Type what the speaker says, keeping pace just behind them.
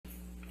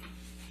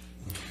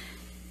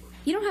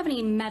You don't have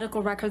any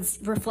medical records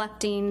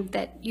reflecting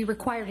that you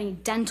required any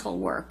dental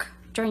work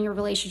during your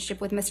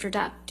relationship with Mr.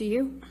 Depp, do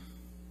you?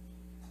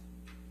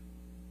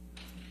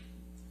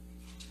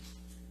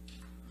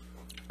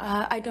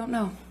 I don't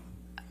know.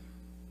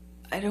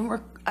 I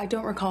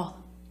don't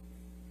recall.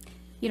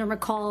 You don't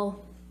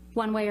recall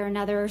one way or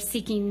another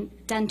seeking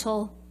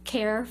dental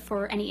care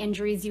for any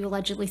injuries you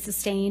allegedly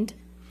sustained?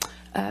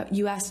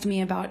 You asked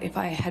me about if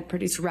I had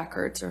produced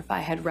records or if I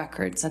had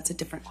records. That's a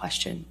different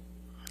question.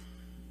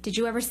 Did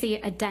you ever see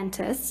a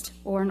dentist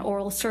or an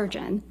oral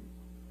surgeon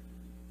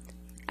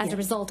as a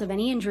result of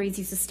any injuries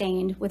you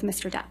sustained with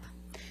Mr. Depp?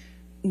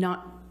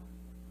 Not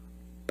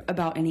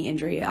about any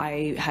injury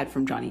I had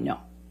from Johnny, no.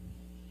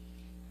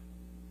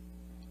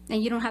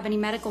 And you don't have any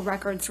medical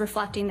records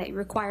reflecting that you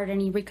required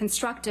any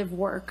reconstructive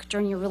work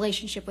during your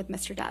relationship with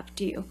Mr. Depp,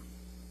 do you?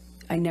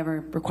 I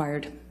never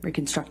required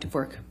reconstructive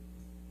work,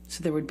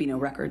 so there would be no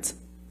records.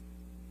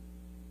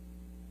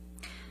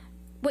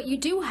 What you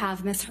do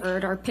have, Ms.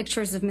 Heard, are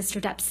pictures of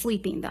Mr. Depp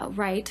sleeping, though,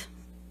 right?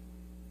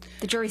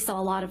 The jury saw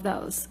a lot of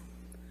those.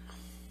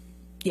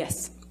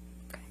 Yes.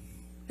 Okay.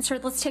 Ms.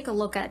 Heard, let's take a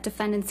look at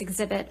Defendant's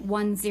Exhibit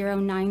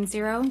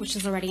 1090, which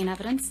is already in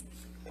evidence.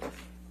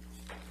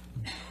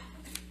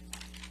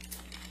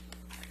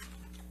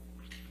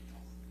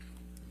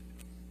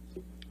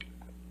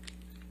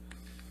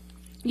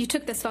 You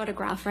took this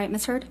photograph, right,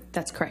 Ms. Heard?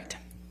 That's correct.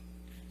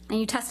 And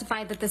you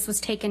testified that this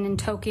was taken in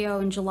Tokyo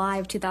in July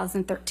of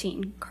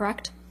 2013,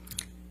 correct?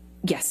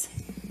 Yes.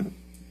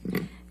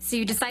 So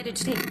you decided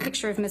to take a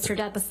picture of Mr.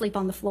 Depp asleep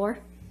on the floor?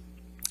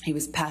 He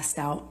was passed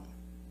out.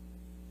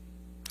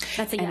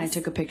 That's a yes. And I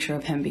took a picture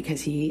of him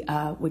because he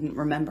wouldn't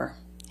remember.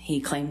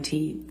 He claimed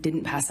he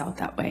didn't pass out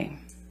that way.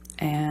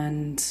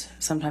 And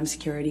sometimes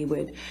security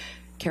would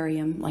carry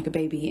him like a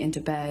baby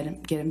into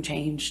bed, get him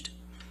changed,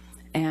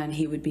 and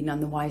he would be none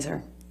the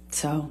wiser.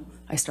 So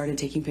I started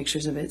taking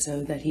pictures of it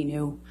so that he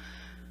knew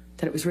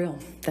that it was real,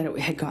 that it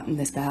had gotten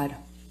this bad.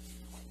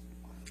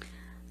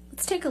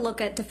 Let's take a look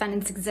at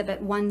Defendant's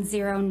Exhibit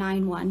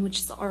 1091, which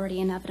is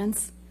already in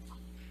evidence.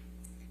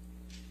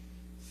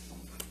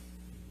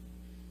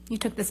 You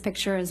took this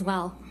picture as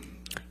well.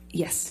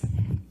 Yes.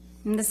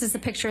 And this is the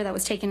picture that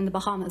was taken in the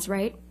Bahamas,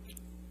 right?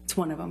 It's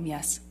one of them,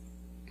 yes.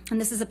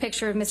 And this is a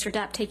picture of Mr.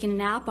 Depp taking a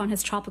nap on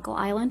his tropical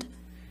island?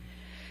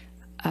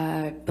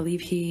 I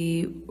believe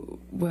he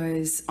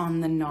was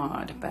on the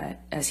nod,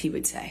 but as he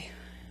would say.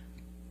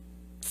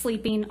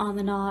 Sleeping on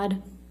the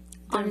nod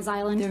on his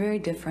island? They're very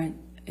different,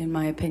 in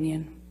my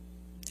opinion.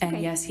 And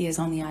Okay. yes, he is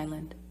on the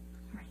island.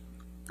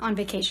 On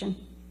vacation?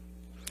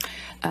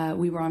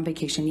 We were on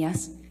vacation,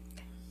 yes.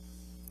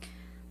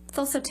 Let's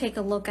also take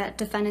a look at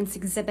Defendant's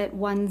Exhibit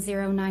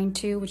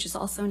 1092, which is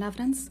also in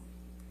evidence.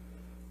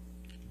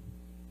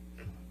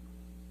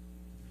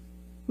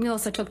 You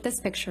also took this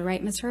picture,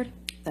 right, Ms. Heard?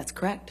 That's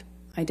correct.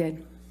 I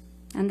did.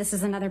 And this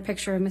is another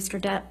picture of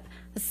Mr. Depp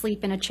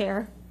asleep in a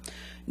chair?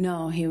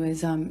 No, he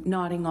was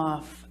nodding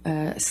off.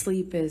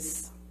 Sleep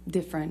is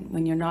different.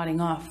 When you're nodding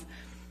off,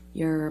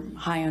 you're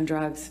high on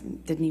drugs,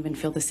 didn't even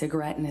feel the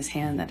cigarette in his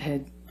hand that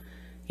had,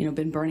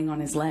 been burning on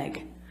his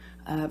leg.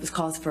 It was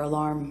cause for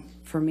alarm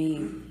for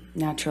me,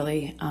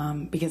 naturally,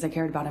 because I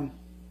cared about him.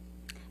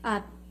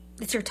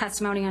 It's your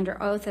testimony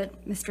under oath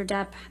that Mr.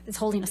 Depp is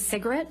holding a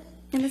cigarette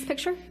in this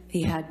picture?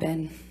 He had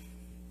been.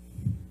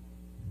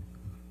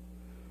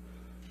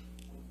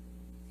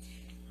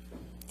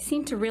 You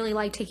seem to really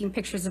like taking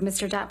pictures of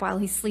Mr. Depp while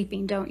he's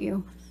sleeping, don't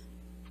you?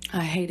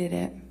 I hated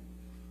it.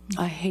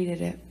 I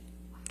hated it.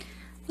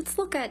 Let's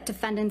look at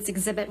Defendant's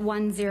Exhibit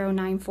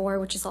 1094,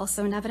 which is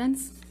also in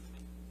evidence.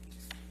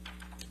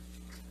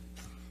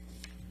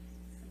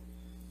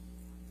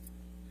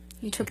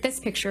 You took this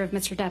picture of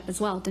Mr. Depp as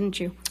well, didn't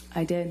you?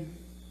 I did.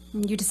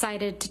 You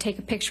decided to take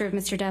a picture of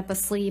Mr. Depp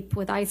asleep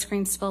with ice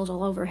cream spilled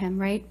all over him,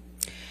 right?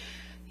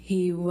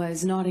 He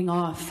was nodding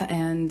off,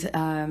 and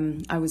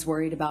I was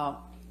worried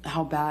about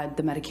how bad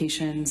the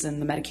medications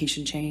and the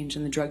medication change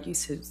and the drug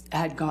use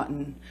had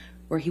gotten,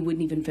 where he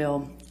wouldn't even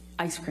feel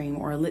ice cream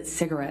or a lit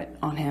cigarette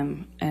on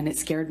him, and it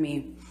scared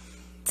me.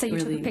 So you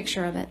really. took a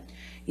picture of it?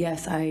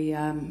 Yes,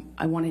 I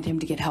wanted him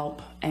to get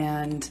help,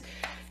 and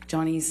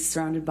Johnny's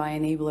surrounded by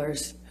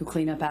enablers who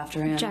clean up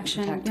after him.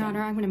 Objection, Your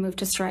Honor, I'm going to move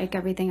to strike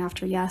everything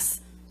after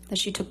yes, that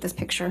she took this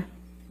picture.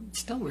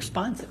 Still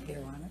responsive,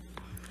 Your Honor.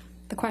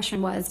 The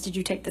question was, did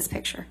you take this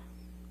picture?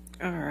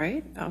 All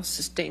right, I'll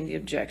sustain the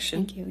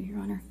objection. Thank you, Your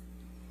Honor.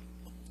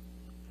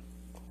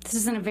 This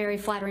isn't a very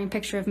flattering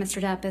picture of Mr.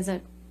 Depp, is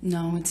it?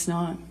 No, it's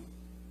not.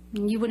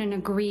 You wouldn't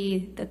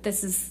agree that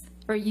this is,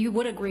 or you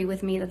would agree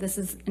with me that this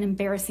is an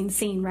embarrassing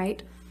scene,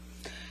 right?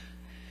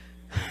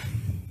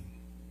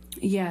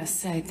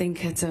 Yes, I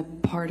think it's a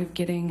part of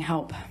getting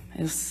help,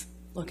 is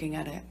looking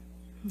at it,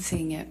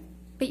 seeing it.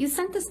 But you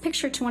sent this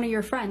picture to one of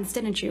your friends,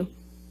 didn't you?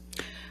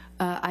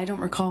 I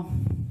don't recall.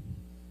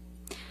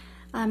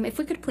 If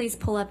we could please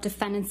pull up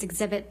Defendant's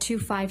Exhibit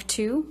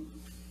 252.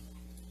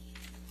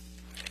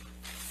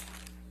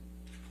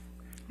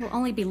 We'll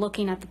only be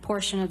looking at the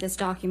portion of this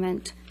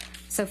document,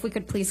 so if we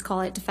could please call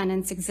it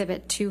Defendant's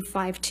Exhibit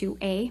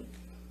 252A.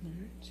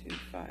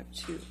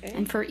 252A.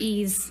 And for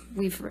ease,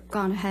 we've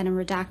gone ahead and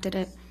redacted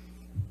it.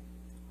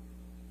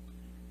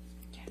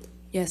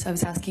 Yes, I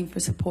was asking for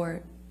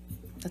support.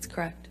 That's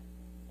correct.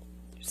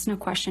 There's no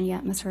question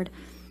yet, Ms. Hurd.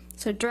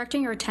 So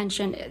directing your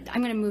attention,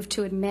 I'm going to move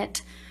to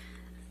admit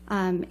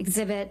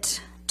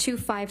Exhibit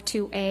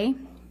 252A.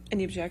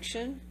 Any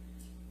objection?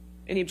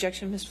 Any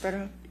objection, Ms.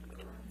 Bretta?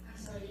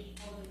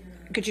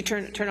 Could you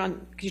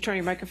turn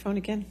your microphone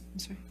again? I'm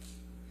sorry.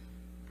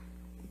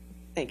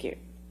 Thank you.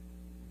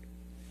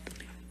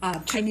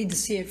 I need to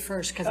see it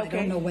first because I Okay.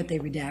 don't know what they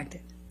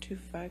redacted.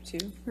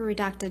 252. We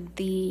redacted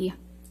the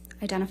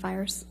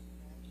identifiers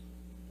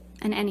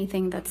and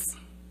anything that's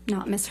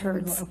not Ms. Go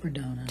Hurd's up or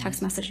down on text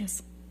this.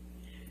 messages,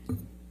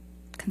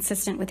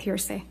 consistent with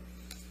hearsay.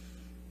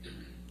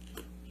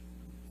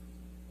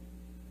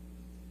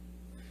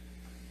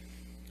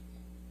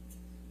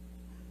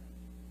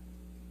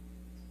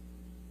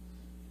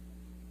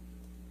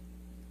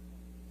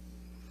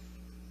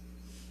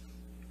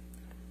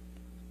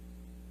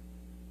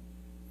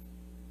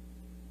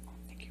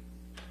 Thank you.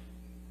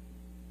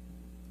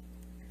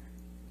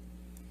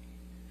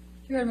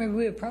 You ready, maybe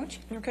we approach?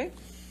 Okay.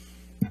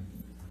 Thank you,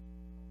 Mr. Mayor.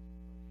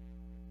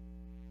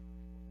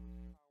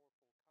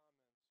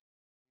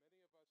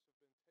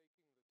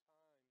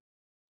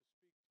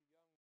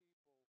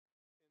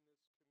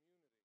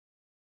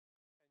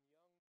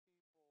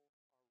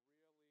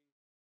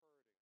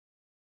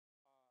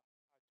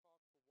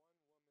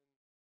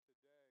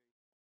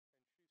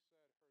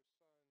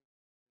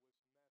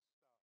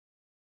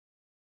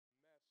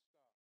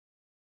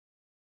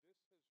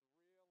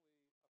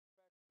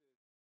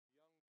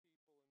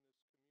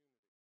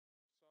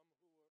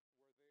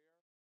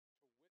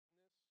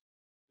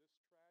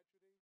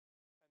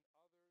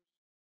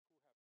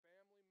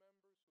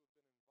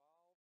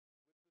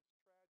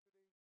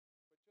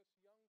 Thank you for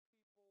your stellar leadership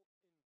during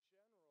this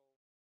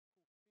crisis,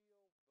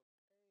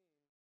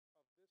 and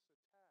thank you to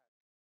my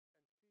colleagues in government.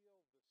 I'm so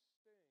happy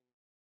to see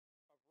that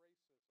our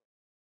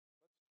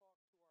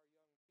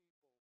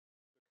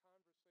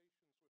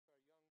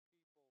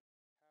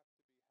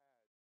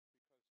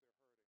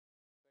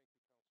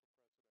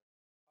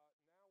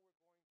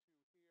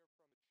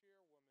majority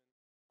leader has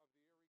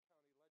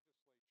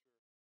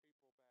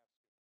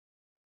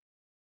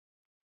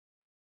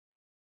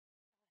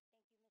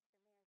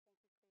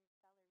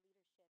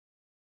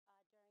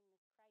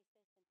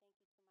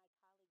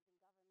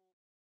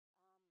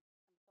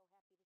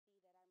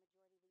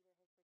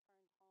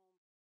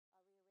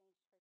returned home,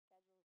 rearranged her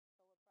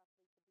schedule so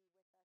abruptly to be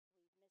with us. We've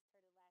missed her the last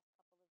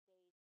couple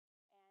of days.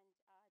 And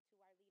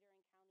to our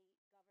leader in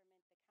county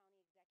government, the county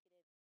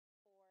executive,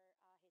 for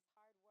his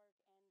hard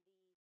work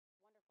and the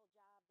wonderful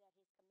job that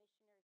his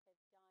commissioners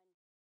have done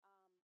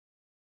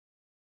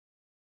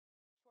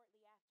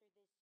shortly after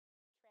this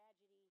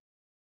tragedy,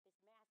 this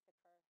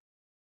massacre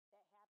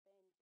that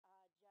happened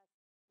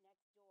just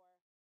next door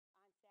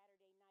on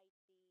Saturday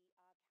night.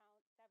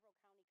 Several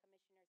county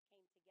commissioners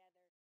came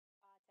together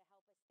to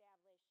help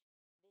establish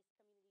this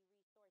community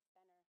resource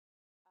center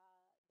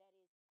that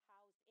is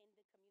housed in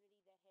the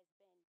community that has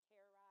been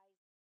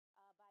terrorized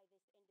by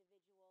this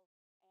individual.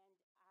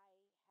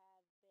 And I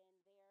have been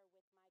there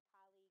with my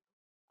colleague,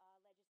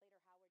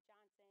 legislator Howard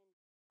Johnson,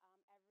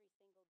 every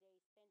single day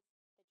since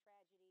the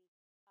tragedy,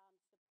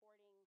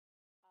 supporting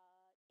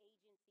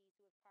agencies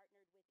who have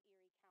partnered with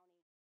Erie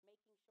County,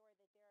 making sure that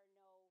there are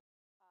no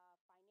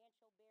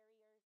financial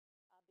barriers,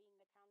 being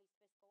the county's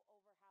fiscal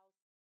oversight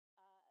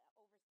house,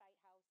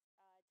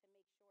 to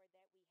make sure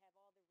that we have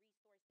all the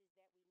resources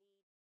that we need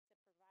to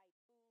provide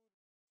food,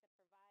 to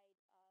provide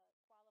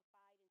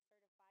qualified and certified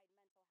mental health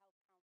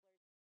counselors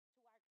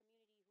to our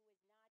community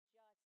who is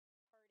not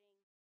just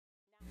hurting,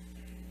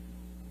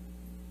 not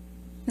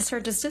Ms.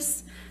 Hurd, does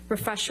this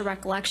refresh your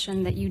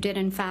recollection that you did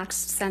in fact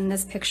send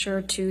this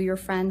picture to your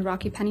friend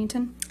Rocky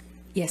Pennington?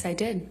 Yes, I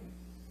did.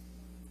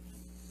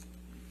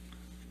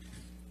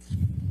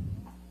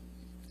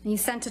 And you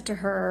sent it to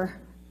her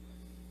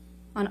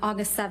on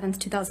August 7th,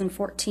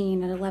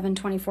 2014 at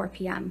 11:24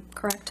 p.m.,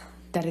 correct?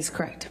 That is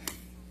correct.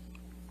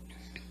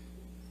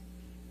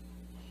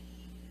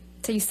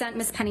 So you sent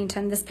Ms.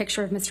 Pennington this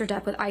picture of Mr.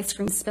 Depp with ice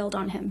cream spilled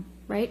on him,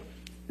 right?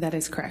 That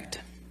is correct.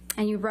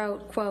 And you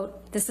wrote,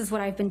 quote, "This is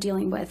what I've been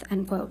dealing with,"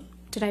 end quote.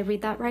 Did I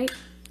read that right?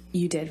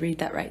 You did read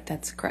that right.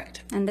 That's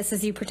correct. And this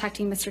is you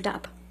protecting Mr.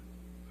 Depp.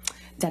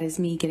 That is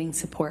me getting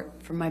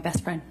support from my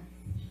best friend.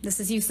 This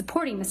is you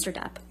supporting Mr.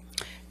 Depp.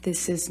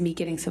 This is me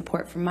getting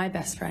support from my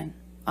best friend.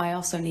 I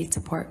also need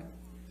support.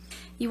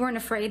 You weren't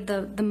afraid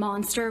the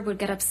monster would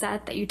get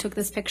upset that you took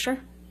this picture?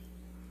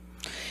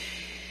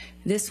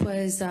 This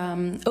was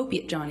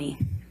Opiate Johnny.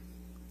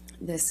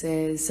 This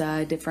is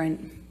a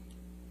different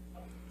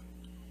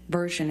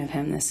version of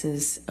him. This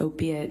is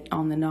Opiate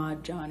on the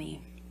Nod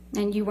Johnny.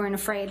 And you weren't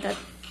afraid that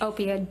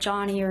Opiate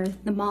Johnny, or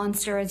the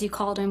monster as you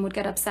called him, would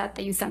get upset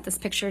that you sent this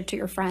picture to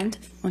your friend?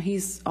 Well,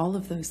 he's all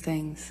of those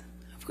things.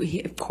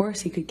 Of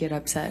course he could get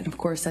upset. Of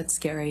course that's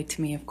scary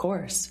to me, of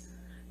course.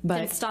 But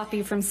Did it stop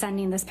you from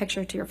sending this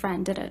picture to your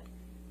friend, did it?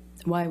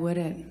 why would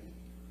it?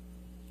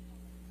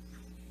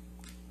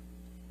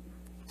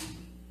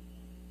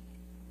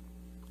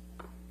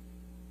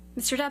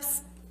 Mr.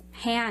 Depp's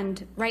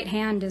right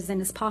hand is in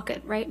his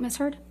pocket, right, Ms.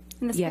 Heard,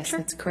 in this Yes, picture?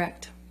 that's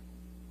correct.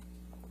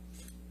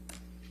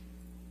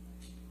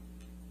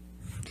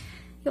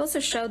 You also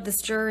showed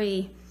this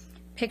jury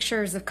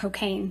pictures of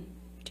cocaine.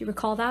 Do you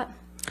recall that?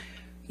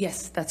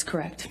 Yes, that's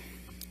correct.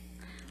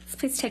 Let's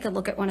please take a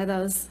look at one of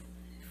those.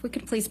 If we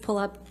could please pull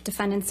up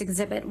Defendant's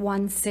Exhibit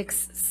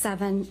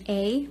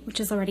 167A, which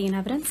is already in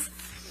evidence.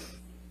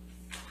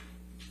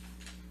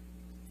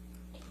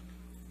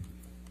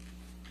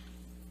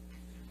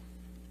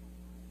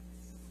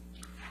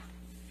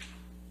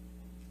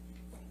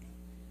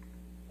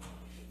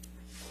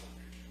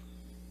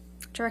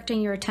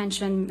 Directing your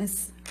attention,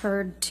 Ms.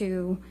 Heard,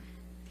 to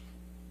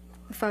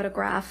the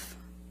photograph.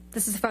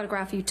 This is a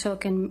photograph you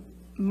took in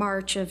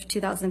March of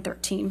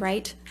 2013,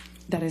 right?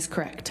 That is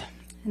correct.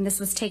 And this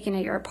was taken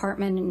at your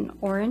apartment in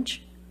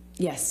Orange?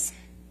 Yes,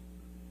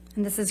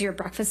 And this is your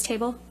breakfast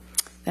table?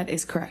 that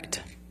is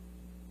correct.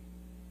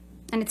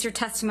 And it's your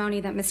testimony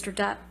that Mr.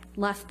 Depp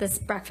left this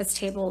breakfast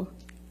table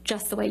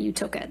just the way you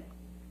took it.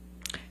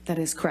 That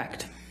is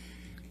correct.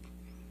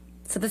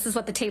 So this is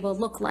what the table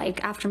looked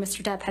like after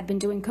Mr. Depp had been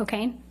doing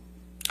cocaine?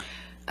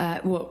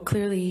 Well,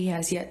 clearly he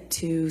has yet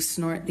to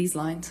snort these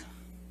lines.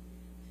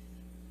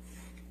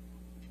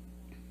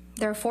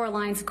 There are 4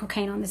 lines of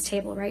cocaine on this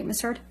table, right,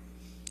 Ms. Heard?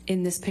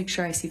 In this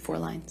picture, I see 4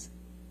 lines.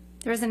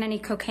 There isn't any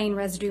cocaine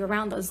residue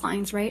around those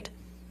lines, right?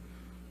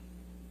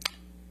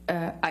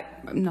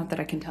 Not that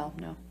I can tell,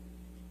 no.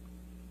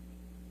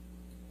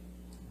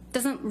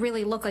 Doesn't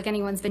really look like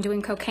anyone's been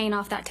doing cocaine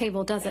off that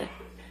table, does it?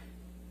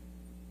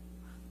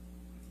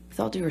 With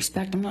all due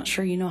respect, I'm not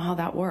sure you know how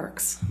that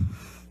works.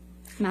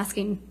 I'm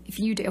asking if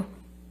you do.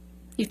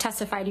 You've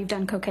testified you've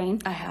done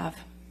cocaine. I have.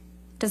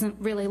 Doesn't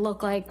really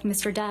look like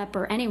Mr. Depp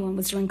or anyone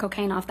was doing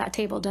cocaine off that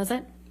table, does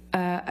it?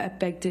 I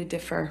beg to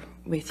differ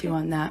with you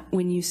on that.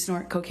 When you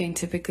snort cocaine,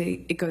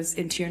 typically it goes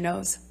into your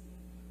nose.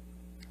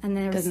 And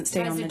there's Doesn't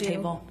stay on the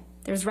table.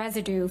 There's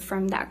residue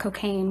from that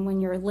cocaine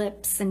when your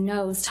lips and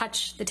nose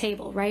touch the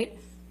table, right?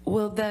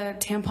 Well, the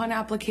tampon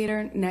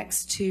applicator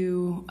next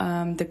to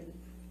the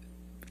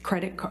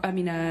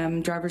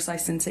driver's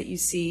license that you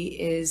see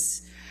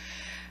is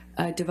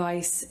a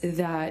device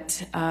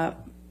that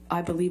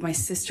I believe my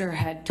sister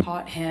had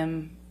taught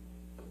him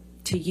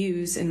to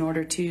use in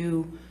order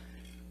to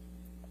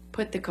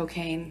put the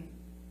cocaine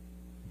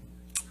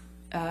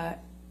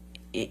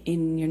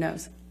in your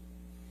nose.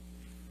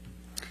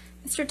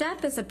 Mr.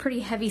 Depp is a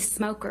pretty heavy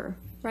smoker,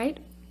 right?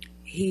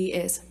 He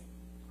is.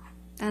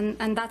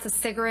 And that's a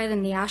cigarette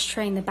in the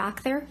ashtray in the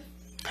back there?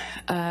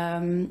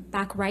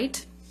 Back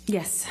right?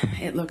 Yes,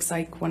 it looks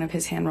like one of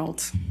his hand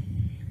rolls.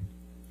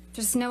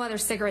 There's no other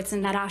cigarettes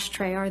in that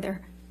ashtray, are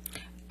there?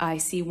 I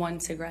see 1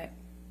 cigarette.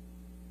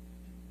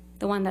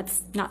 The one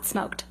that's not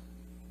smoked.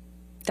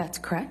 That's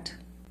correct.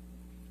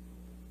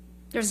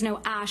 There's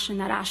no ash in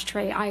that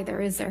ashtray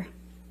either, is there?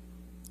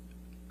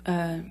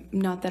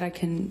 Not that I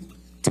can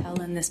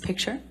tell in this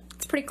picture.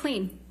 It's pretty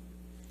clean.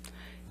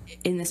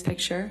 In this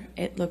picture,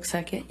 it looks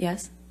like it,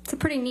 yes. It's a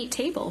pretty neat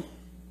table.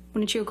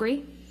 Wouldn't you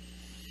agree?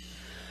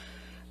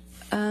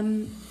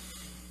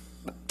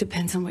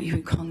 Depends on what you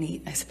would call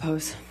neat, I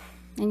suppose.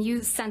 And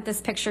you sent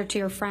this picture to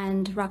your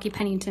friend, Rocky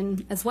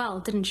Pennington, as well,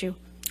 didn't you?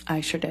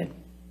 I sure did.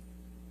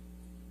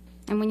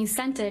 And when you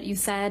sent it, you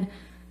said,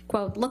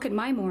 quote, "Look at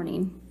my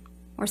morning,"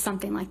 or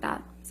something like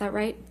that. Is that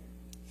right?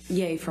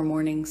 Yay for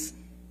mornings.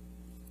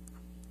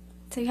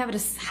 So you have a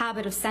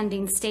habit of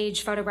sending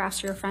staged photographs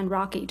to your friend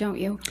Rocky, don't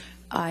you?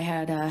 I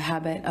had a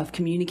habit of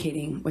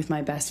communicating with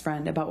my best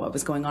friend about what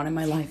was going on in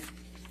my life.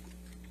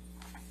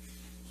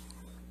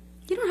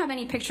 You don't have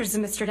any pictures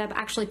of Mr. Depp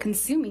actually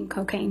consuming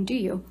cocaine, do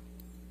you?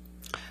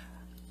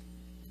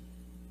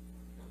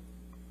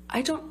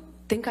 I don't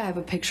think I have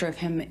a picture of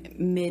him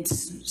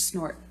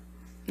mid-snort.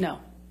 No.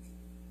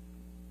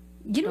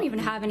 You don't even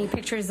have any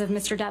pictures of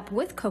Mr. Depp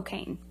with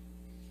cocaine.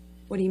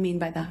 What do you mean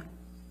by that?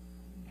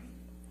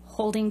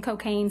 Holding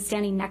cocaine,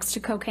 standing next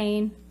to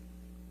cocaine,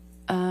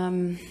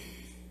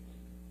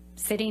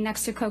 sitting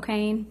next to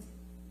cocaine.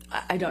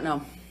 I don't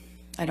know.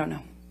 I don't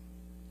know.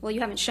 Well,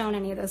 you haven't shown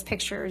any of those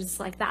pictures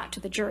like that to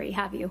the jury,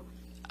 have you?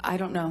 I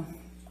don't know.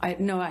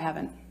 No, I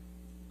haven't.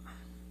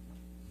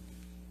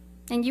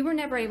 And you were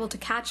never able to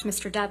catch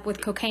Mr. Depp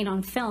with cocaine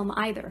on film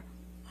either,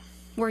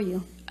 were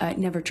you? I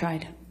never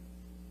tried.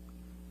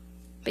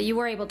 But you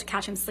were able to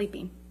catch him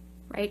sleeping,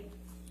 right?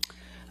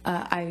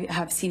 I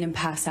have seen him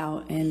pass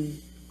out in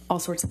all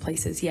sorts of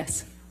places,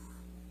 yes.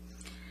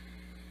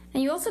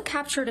 And you also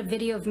captured a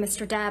video of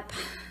Mr. Depp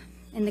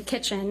in the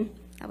kitchen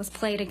that was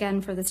played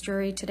again for this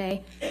jury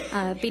today,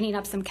 beating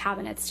up some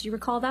cabinets. Do you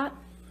recall that?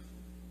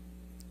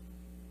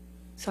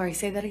 Sorry,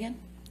 say that again?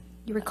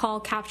 You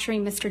recall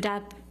capturing Mr.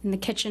 Depp in the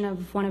kitchen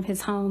of one of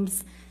his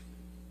homes,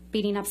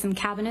 beating up some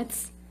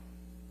cabinets?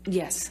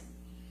 Yes.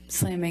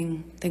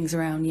 Slamming things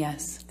around,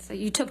 yes. So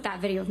you took that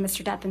video of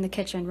Mr. Depp in the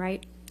kitchen,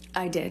 right?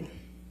 I did.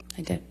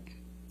 I did.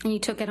 And you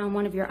took it on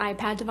one of your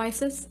iPad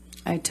devices?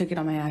 I took it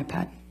on my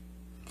iPad.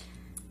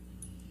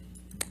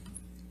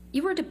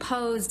 You were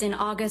deposed in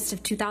August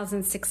of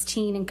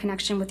 2016 in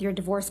connection with your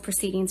divorce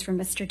proceedings from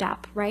Mr.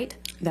 Depp, right?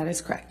 That is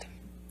correct.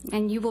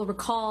 And you will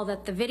recall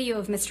that the video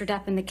of Mr.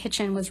 Depp in the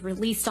kitchen was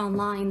released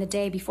online the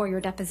day before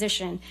your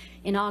deposition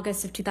in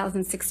August of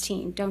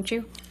 2016, don't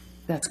you?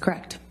 That's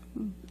correct.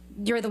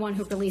 You're the one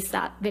who released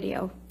that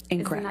video.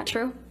 Incorrect. Isn't that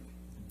true?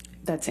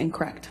 That's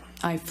incorrect.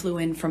 I flew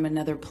in from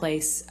another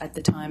place at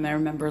the time. I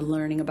remember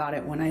learning about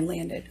it when I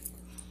landed.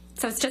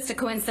 So it's just a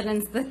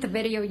coincidence that the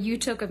video you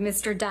took of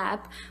Mr.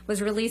 Depp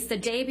was released the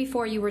day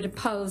before you were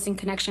deposed in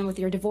connection with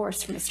your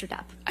divorce from Mr.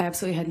 Depp. I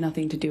absolutely had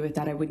nothing to do with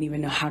that. I wouldn't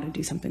even know how to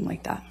do something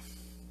like that.